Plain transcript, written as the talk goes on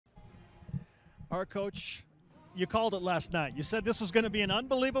Our coach, you called it last night. You said this was going to be an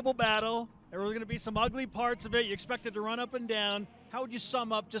unbelievable battle. There were going to be some ugly parts of it. You expected to run up and down. How would you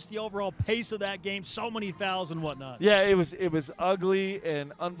sum up just the overall pace of that game? So many fouls and whatnot. Yeah, it was ugly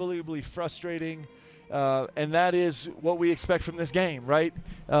and unbelievably frustrating. And that is what we expect from this game, right?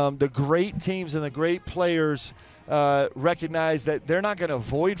 The great teams and the great players recognize that they're not going to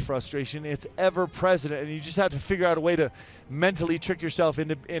avoid frustration. It's ever present, and you just have to figure out a way to mentally trick yourself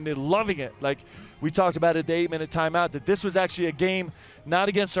into loving it. Like we talked about at the 8-minute timeout, that this was actually a game not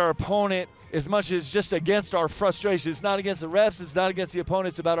against our opponent as much as just against our frustration. It's not against the refs. It's not against the opponent.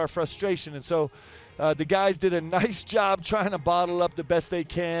 It's about our frustration. And so the guys did a nice job trying to bottle up the best they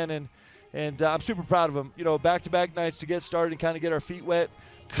can, and I'm super proud of them. You know, back-to-back nights to get started and kind of get our feet wet.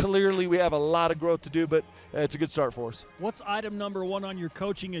 Clearly we have a lot of growth to do, but it's a good start for us. What's item number one on your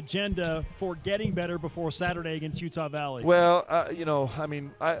coaching agenda for getting better before Saturday against Utah Valley? Well, you know, I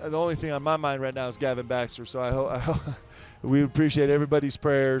mean, the only thing on my mind right now is Gavin Baxter, so I hope we appreciate everybody's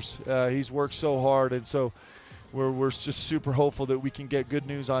prayers. He's worked so hard, and so we're just super hopeful that we can get good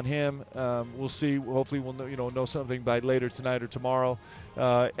news on him. We'll see. Hopefully we'll know something by later tonight or tomorrow.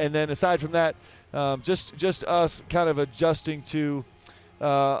 And then aside from that, just us kind of adjusting to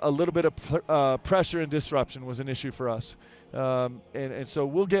a little bit of pressure and disruption was an issue for us. And so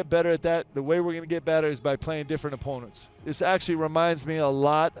we'll get better at that. The way we're going to get better is by playing different opponents. This actually reminds me a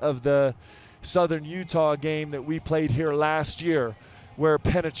lot of the Southern Utah game that we played here last year, where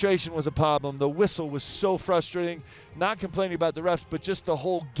penetration was a problem. The whistle was so frustrating. Not complaining about the refs, but just the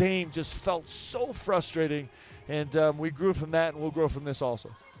whole game just felt so frustrating. And we grew from that, and we'll grow from this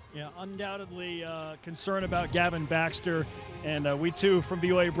also. Yeah, undoubtedly concern about Gavin Baxter, and we too from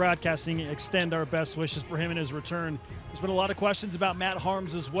BYU Broadcasting extend our best wishes for him in his return. There's been a lot of questions about Matt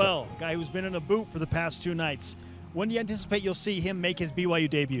Harms as well, a guy who's been in a boot for the past 2 nights. When do you anticipate you'll see him make his BYU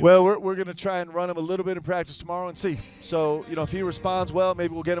debut? Well, we're going to try and run him a little bit in practice tomorrow and see. So, you know, if he responds well,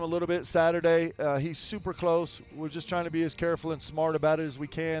 maybe we'll get him a little bit Saturday. He's super close. We're just trying to be as careful and smart about it as we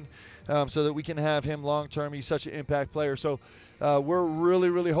can so that we can have him long-term. He's such an impact player. So we're really,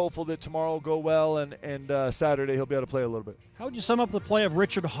 really hopeful that tomorrow will go well, and Saturday he'll be able to play a little bit. How would you sum up the play of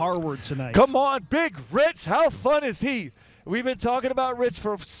Richard Harward tonight? Come on, Big Rich. How fun is he? We've been talking about Rich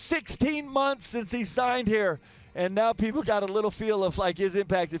for 16 months since he signed here. And now people got a little feel of like his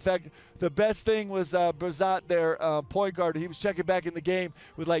impact. In fact, the best thing was Brazat, their point guard. He was checking back in the game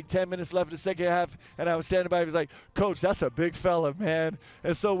with like 10 minutes left in the second half, and I was standing by. He was like, "Coach, that's a big fella, man."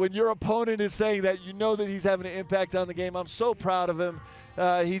 And so when your opponent is saying that, you know that he's having an impact on the game. I'm so proud of him.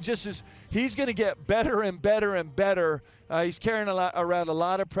 He just is. He's going to get better and better and better. He's carrying around a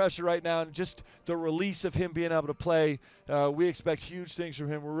lot of pressure right now, and just the release of him being able to play, we expect huge things from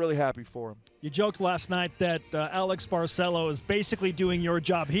him. We're really happy for him. You joked last night that Alex Barcelo is basically doing your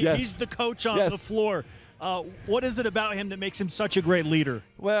job. He's the coach on the floor. What is it about him that makes him such a great leader?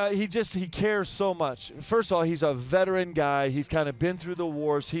 Well, he cares so much. First of all, he's a veteran guy. He's kind of been through the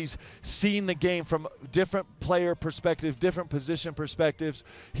wars. He's seen the game from different player perspectives, different position perspectives.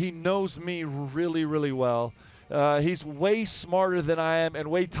 He knows me really, really well. He's way smarter than I am and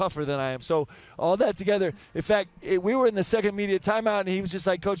way tougher than I am. So all that together, in fact, we were in the second media timeout, and he was just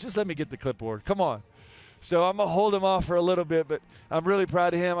like, "Coach, just let me get the clipboard. Come on." So I'm going to hold him off for a little bit, but I'm really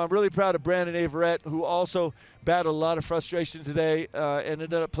proud of him. I'm really proud of Brandon Averett, who also battled a lot of frustration today and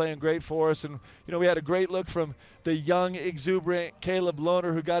ended up playing great for us. And, you know, we had a great look from the young, exuberant Caleb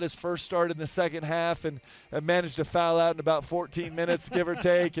Lohner, who got his first start in the second half and managed to foul out in about 14 minutes, give or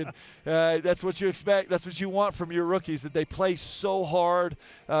take. And that's what you expect. That's what you want from your rookies, that they play so hard.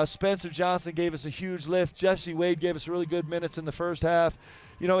 Spencer Johnson gave us a huge lift. Jesse Wade gave us really good minutes in the first half.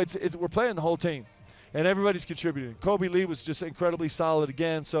 You know, we're playing the whole team. And everybody's contributing. Kobe Lee was just incredibly solid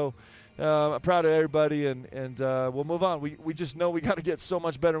again. So I'm proud of everybody, and we'll move on. We just know we got to get so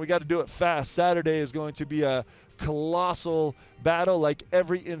much better. We got to do it fast. Saturday is going to be a colossal battle, like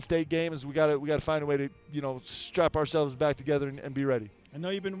every in-state game. Is we got to find a way to strap ourselves back together and be ready. I know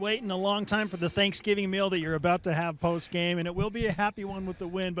you've been waiting a long time for the Thanksgiving meal that you're about to have post-game, and it will be a happy one with the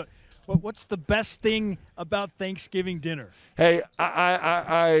win. But what's the best thing about Thanksgiving dinner? Hey,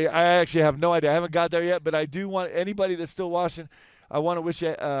 I actually have no idea. I haven't got there yet, but I do want anybody that's still watching, I want to wish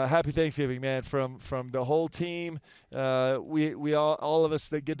you a happy Thanksgiving, man, from the whole team. We all of us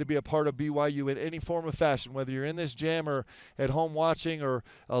that get to be a part of BYU in any form of fashion, whether you're in this gym or at home watching or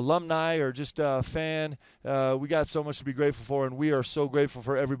alumni or just a fan. We got so much to be grateful for, and we are so grateful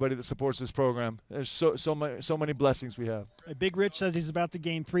for everybody that supports this program. There's so many blessings we have. Big Rich says he's about to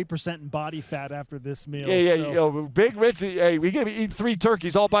gain 3% in body fat after this meal. Yeah, so. Big Rich, hey, we're going to be eating 3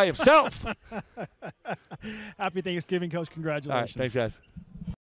 turkeys all by himself. Happy Thanksgiving, Coach. Congratulations. All right, thanks, guys.